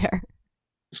get up there.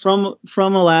 From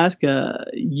Alaska,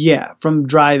 yeah. From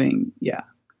driving, yeah.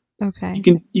 Okay.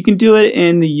 You can do it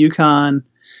in the Yukon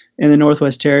and the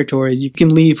Northwest Territories. You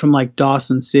can leave from like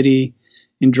Dawson City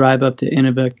and drive up to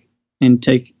Inuvik and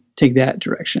take that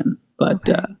direction. But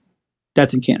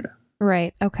that's in Canada.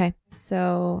 Right. Okay.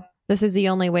 So this is the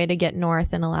only way to get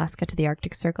north in Alaska to the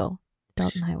Arctic Circle,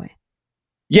 Dalton Highway.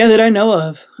 Yeah, that I know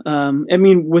of. I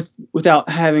mean, without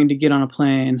having to get on a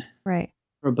plane, right,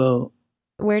 or a boat.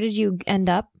 Where did you end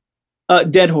up?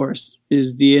 Dead Horse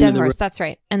is the end Dead of the Horse, road. that's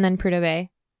right. And then Prudhoe Bay.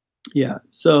 Yeah.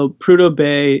 So Prudhoe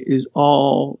Bay is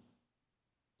all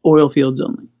oil fields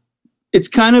only. It's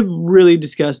kind of really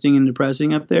disgusting and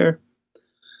depressing up there.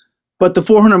 But the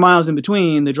 400 miles in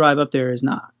between, the drive up there is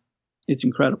not. It's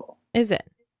incredible. Is it?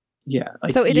 Yeah.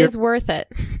 Like so it is worth it.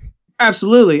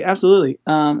 Absolutely. Absolutely.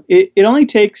 It only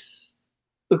takes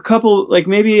a couple, like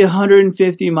maybe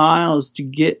 150 miles to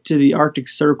get to the Arctic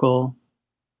Circle.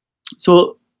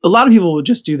 So a lot of people will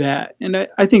just do that. And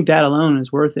I think that alone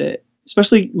is worth it,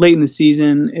 especially late in the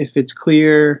season. If it's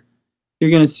clear,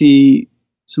 you're going to see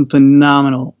some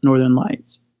phenomenal northern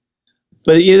lights.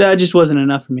 But yeah, that just wasn't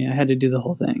enough for me. I had to do the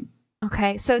whole thing.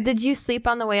 Okay. So did you sleep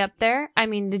on the way up there? I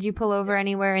mean, did you pull over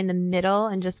anywhere in the middle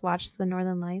and just watch the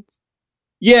northern lights?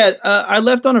 Yeah, I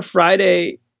left on a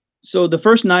Friday. So the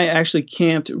first night I actually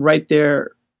camped right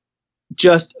there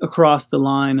just across the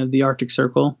line of the Arctic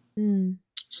Circle. Mm.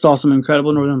 Saw some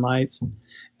incredible northern lights.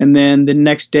 And then the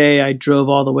next day I drove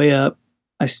all the way up.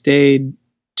 I stayed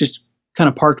just kind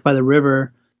of parked by the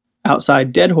river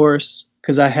outside Dead Horse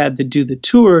because I had to do the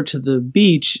tour to the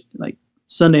beach like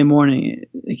Sunday morning,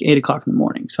 like 8 o'clock in the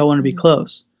morning. So I wanted to be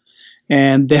close.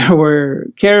 And there were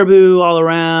caribou all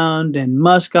around and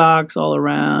muskox all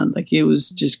around. Like it was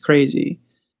just crazy.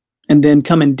 And then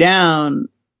coming down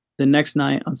the next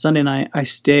night on Sunday night, I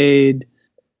stayed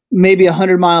maybe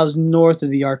 100 miles north of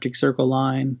the Arctic Circle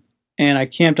line. And I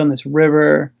camped on this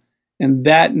river. And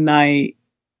that night,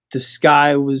 the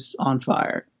sky was on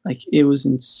fire. Like it was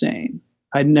insane.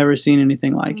 I'd never seen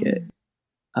anything like it.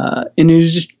 And it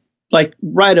was just like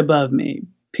right above me,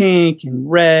 pink and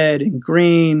red and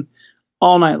green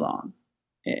all night long.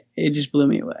 It just blew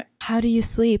me away. How do you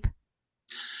sleep?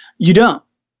 You don't.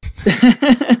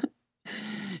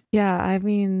 Yeah, I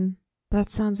mean,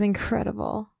 that sounds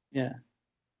incredible. Yeah.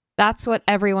 That's what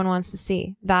everyone wants to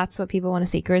see. That's what people want to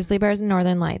see. Grizzly bears and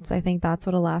northern lights. I think that's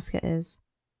what Alaska is.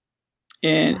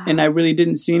 And I really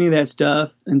didn't see any of that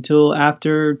stuff until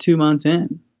after 2 months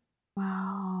in.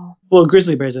 Wow. Well,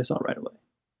 grizzly bears I saw right away.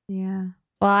 Yeah.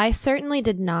 Well, I certainly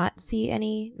did not see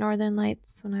any northern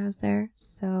lights when I was there.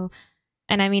 So,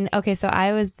 and I mean, okay, so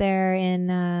I was there in,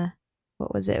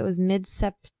 what was it? It was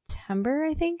mid-September,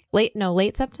 I think. Late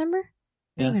September?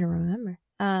 I don't even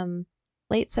remember.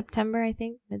 Late September, I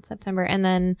think, mid-September. And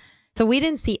then, so we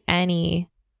didn't see any,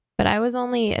 but I was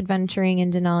only adventuring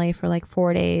in Denali for like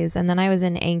 4 days. And then I was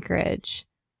in Anchorage.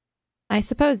 I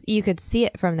suppose you could see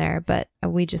it from there, but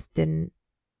we just didn't.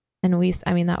 And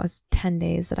that was 10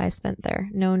 days that I spent there.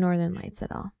 No northern lights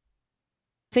at all.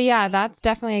 So yeah, that's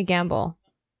definitely a gamble.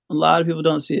 A lot of people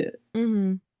don't see it.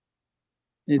 Mm-hmm.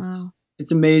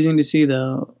 It's amazing to see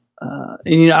though.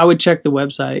 And I would check the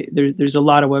website. There's a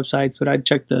lot of websites, but I'd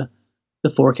check the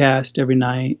forecast every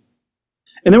night.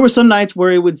 And there were some nights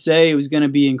where it would say it was going to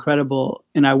be incredible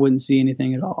and I wouldn't see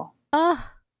anything at all.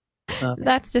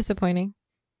 That's disappointing.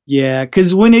 Yeah,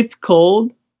 because when it's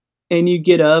cold and you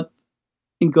get up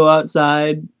and go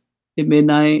outside at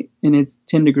midnight and it's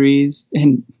 10 degrees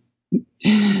and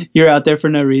you're out there for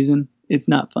no reason, it's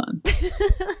not fun.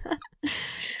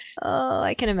 Oh,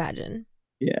 I can imagine.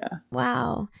 Yeah.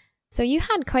 Wow. So you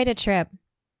had quite a trip.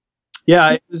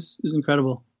 Yeah, it was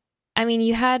incredible. I mean,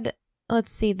 you had,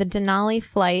 let's see, the Denali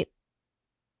flight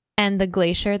and the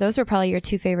glacier. Those were probably your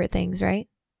two favorite things, right?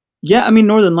 Yeah, I mean,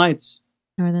 Northern Lights.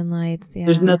 Northern Lights, yeah.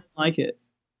 There's nothing like it.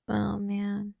 Oh,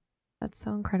 man. That's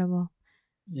so incredible.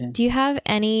 Yeah. Do you have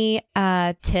any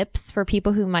tips for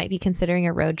people who might be considering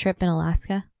a road trip in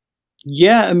Alaska?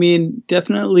 Yeah, I mean,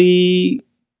 definitely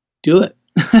do it.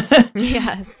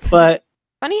 Yes. But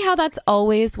funny how that's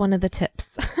always one of the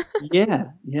tips. yeah.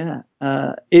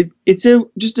 It's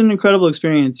just an incredible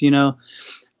experience. You know,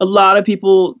 a lot of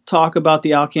people talk about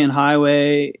the Alcan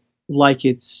Highway like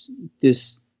it's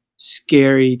this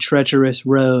scary, treacherous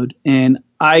road, and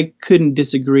I couldn't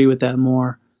disagree with that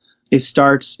more. It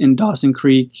starts in Dawson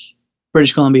Creek,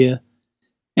 British Columbia,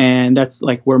 and that's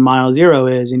like where mile zero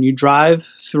is. And you drive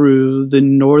through the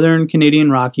northern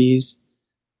Canadian Rockies,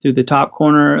 through the top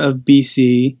corner of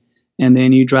BC, and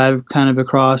then you drive kind of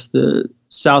across the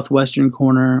southwestern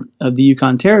corner of the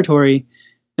Yukon Territory,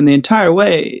 and the entire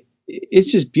way,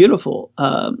 it's just beautiful.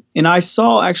 And I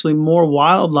saw actually more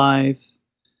wildlife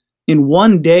in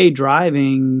one day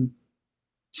driving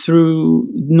through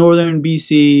northern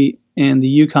BC and the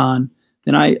Yukon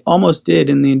than I almost did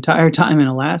in the entire time in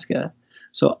Alaska.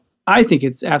 So I think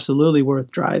it's absolutely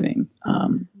worth driving.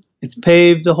 It's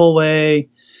paved the whole way.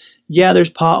 Yeah, there's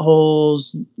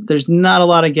potholes. There's not a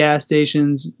lot of gas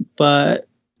stations, but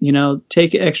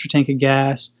take an extra tank of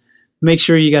gas. Make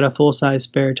sure you got a full-size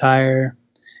spare tire,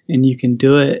 and you can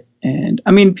do it. And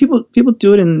I mean, people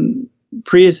do it in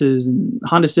Priuses and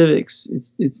Honda Civics.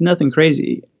 It's nothing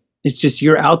crazy. It's just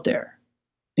you're out there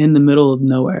in the middle of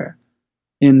nowhere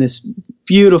in this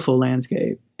beautiful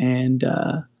landscape. And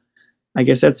I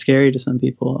guess that's scary to some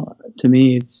people. To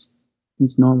me, it's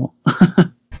normal.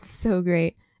 That's so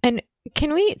great. And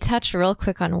can we touch real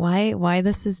quick on why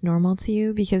this is normal to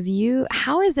you? Because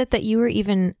how is it that you were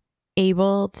even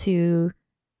able to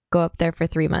go up there for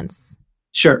 3 months?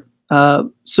 Sure.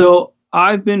 So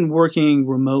I've been working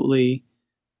remotely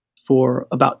for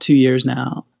about 2 years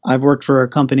now. I've worked for a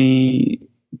company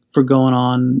for going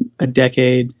on a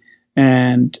decade,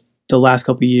 and the last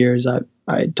couple of years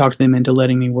I talked them into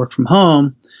letting me work from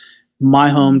home. My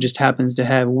home just happens to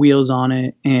have wheels on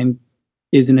it and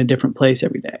is in a different place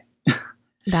every day.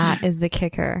 That is the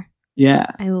kicker. Yeah.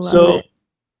 I love it. So,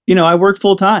 I work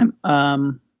full time.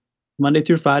 Monday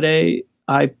through Friday,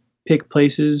 I pick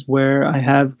places where I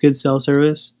have good cell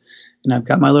service, and I've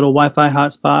got my little Wi-Fi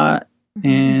hotspot,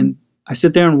 and I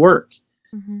sit there and work.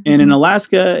 And in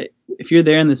Alaska, if you're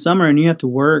there in the summer and you have to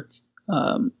work,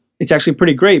 it's actually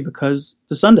pretty great because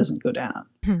the sun doesn't go down.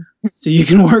 So you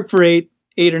can work for eight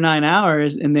or 9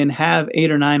 hours and then have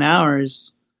 8 or 9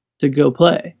 hours to go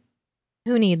play.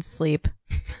 Who needs sleep?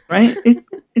 Right?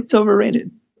 It's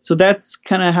overrated. So that's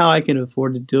kind of how I can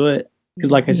afford to do it.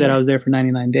 Because like I said, I was there for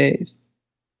 99 days.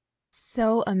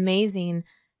 So amazing.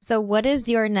 So what is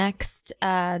your next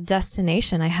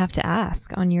destination, I have to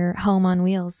ask, on your home on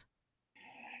wheels?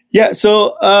 Yeah,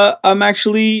 so I've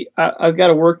got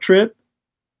a work trip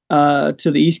to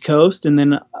the East Coast, and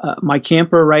then my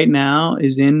camper right now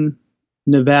is in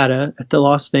Nevada at the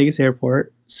Las Vegas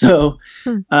airport. So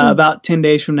about 10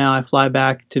 days from now, I fly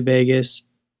back to Vegas,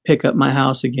 pick up my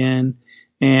house again,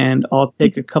 and I'll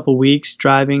take a couple weeks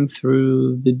driving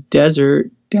through the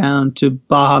desert down to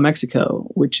Baja, Mexico,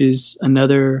 which is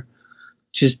another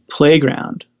just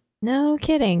playground. No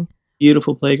kidding.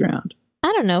 Beautiful playground.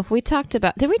 I don't know if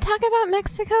did we talk about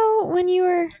Mexico when you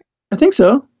were? I think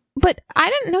so. But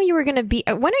I didn't know you were going to be,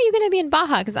 when are you going to be in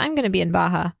Baja? Because I'm going to be in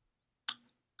Baja.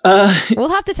 We'll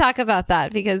have to talk about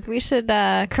that because we should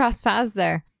cross paths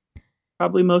there.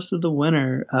 Probably most of the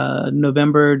winter,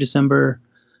 November, December,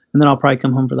 and then I'll probably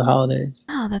come home for the holidays.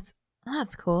 Oh,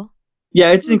 that's cool.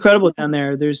 Yeah, it's incredible down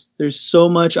there. There's so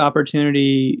much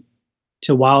opportunity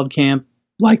to wild camp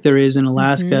like there is in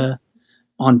Alaska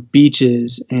on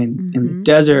beaches and in the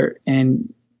desert,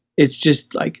 and it's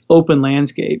just like open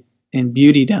landscape and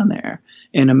beauty down there,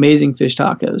 and amazing fish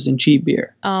tacos and cheap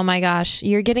beer. Oh my gosh,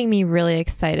 you're getting me really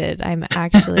excited. I'm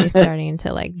actually starting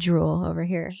to like drool over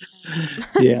here.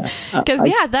 Yeah, because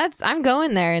I'm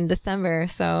going there in December,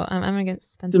 so I'm gonna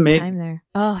spend some time there.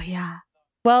 Oh yeah.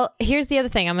 Well, here's the other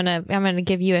thing. I'm gonna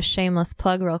give you a shameless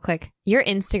plug real quick. Your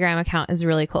Instagram account is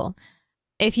really cool.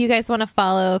 If you guys want to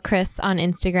follow Chris on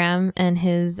Instagram and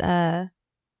his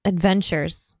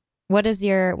adventures, what is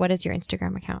your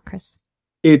Instagram account, Chris?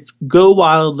 It's Go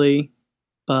Wildly,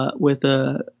 but with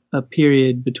a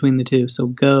period between the two. So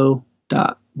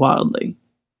go.wildly.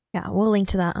 Yeah, we'll link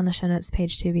to that on the show notes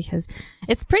page too, because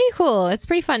it's pretty cool. It's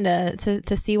pretty fun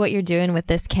to see what you're doing with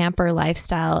this camper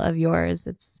lifestyle of yours.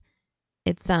 It's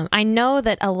I know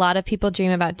that a lot of people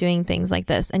dream about doing things like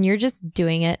this, and you're just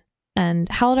doing it. And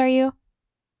how old are you?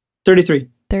 33.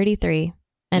 33.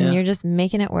 And you're just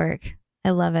making it work.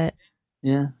 I love it.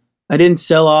 Yeah. I didn't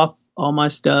sell off all my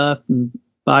stuff and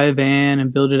buy a van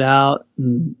and build it out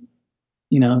and,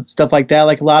 stuff like that,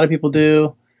 like a lot of people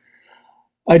do.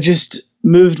 I just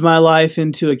moved my life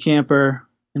into a camper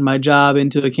and my job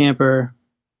into a camper.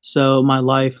 So my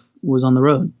life was on the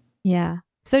road. Yeah.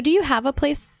 So do you have a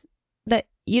place that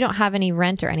you don't have any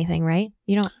rent or anything, right?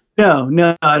 You don't?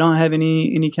 No, I don't have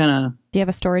any kind of. Do you have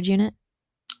a storage unit?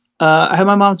 I have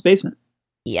my mom's basement.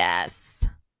 Yes.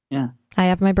 Yeah. I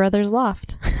have my brother's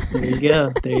loft. There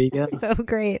you go. So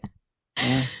great.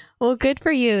 Yeah. Well, good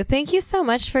for you. Thank you so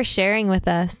much for sharing with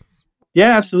us.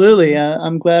 Yeah, absolutely.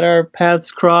 I'm glad our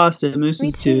paths crossed at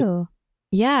Moose's too.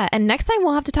 Yeah. And next time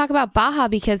we'll have to talk about Baja,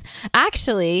 because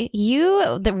actually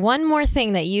the one more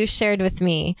thing that you shared with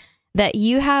me, that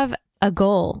you have a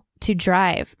goal to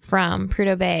drive from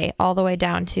Prudhoe Bay all the way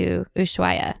down to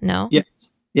Ushuaia. No?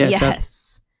 Yes.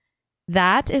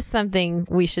 That is something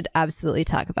we should absolutely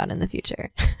talk about in the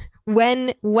future.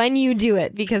 when you do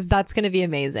it, because that's going to be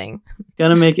amazing.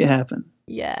 Gonna make it happen.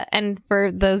 Yeah. And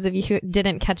for those of you who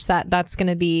didn't catch that, that's going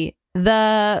to be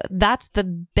that's the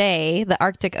bay, the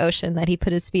Arctic Ocean that he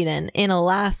put his feet in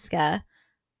Alaska,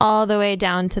 all the way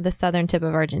down to the southern tip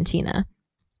of Argentina.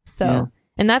 So,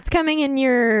 and that's coming in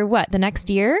the next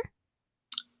year?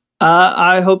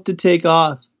 I hope to take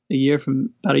off about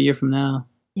a year from now.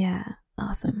 Yeah.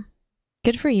 Awesome.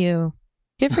 Good for you.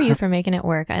 Good for you for making it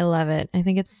work. I love it. I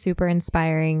think it's super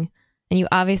inspiring. And you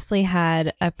obviously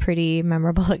had a pretty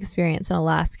memorable experience in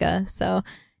Alaska. So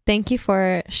thank you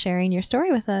for sharing your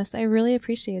story with us. I really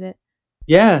appreciate it.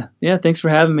 Yeah. Thanks for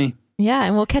having me. Yeah.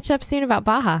 And we'll catch up soon about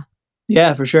Baja.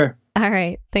 Yeah, for sure. All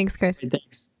right. Thanks, Chris.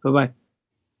 Thanks. Bye-bye.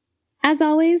 As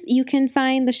always, you can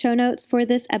find the show notes for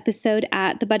this episode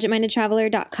at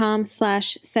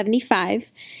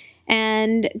thebudgetmindedtraveler.com/75.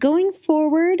 And going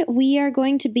forward, we are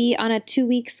going to be on a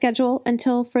 2-week schedule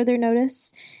until further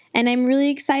notice. And I'm really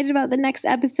excited about the next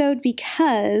episode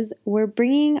because we're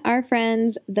bringing our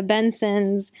friends, the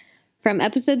Bensons, from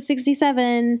episode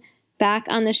 67 back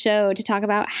on the show to talk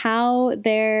about how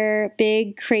their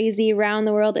big, crazy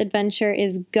round-the-world adventure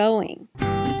is going.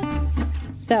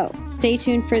 So stay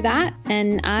tuned for that,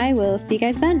 and I will see you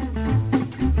guys then.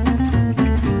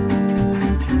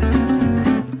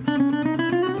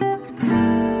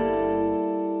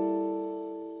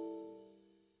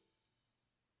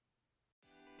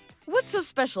 What's so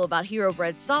special about Hero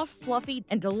Bread's soft, fluffy,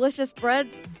 and delicious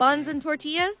breads, buns, and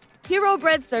tortillas? Hero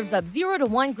Bread serves up 0 to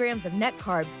 1 grams of net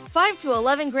carbs, 5 to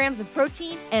 11 grams of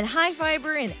protein, and high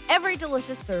fiber in every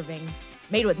delicious serving.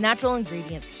 Made with natural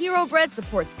ingredients, Hero Bread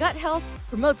supports gut health,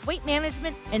 promotes weight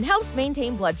management, and helps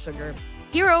maintain blood sugar.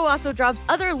 Hero also drops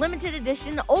other limited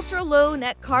edition ultra-low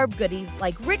net carb goodies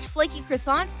like rich flaky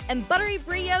croissants and buttery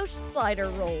brioche slider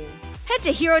rolls. Head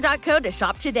to hero.co to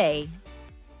shop today.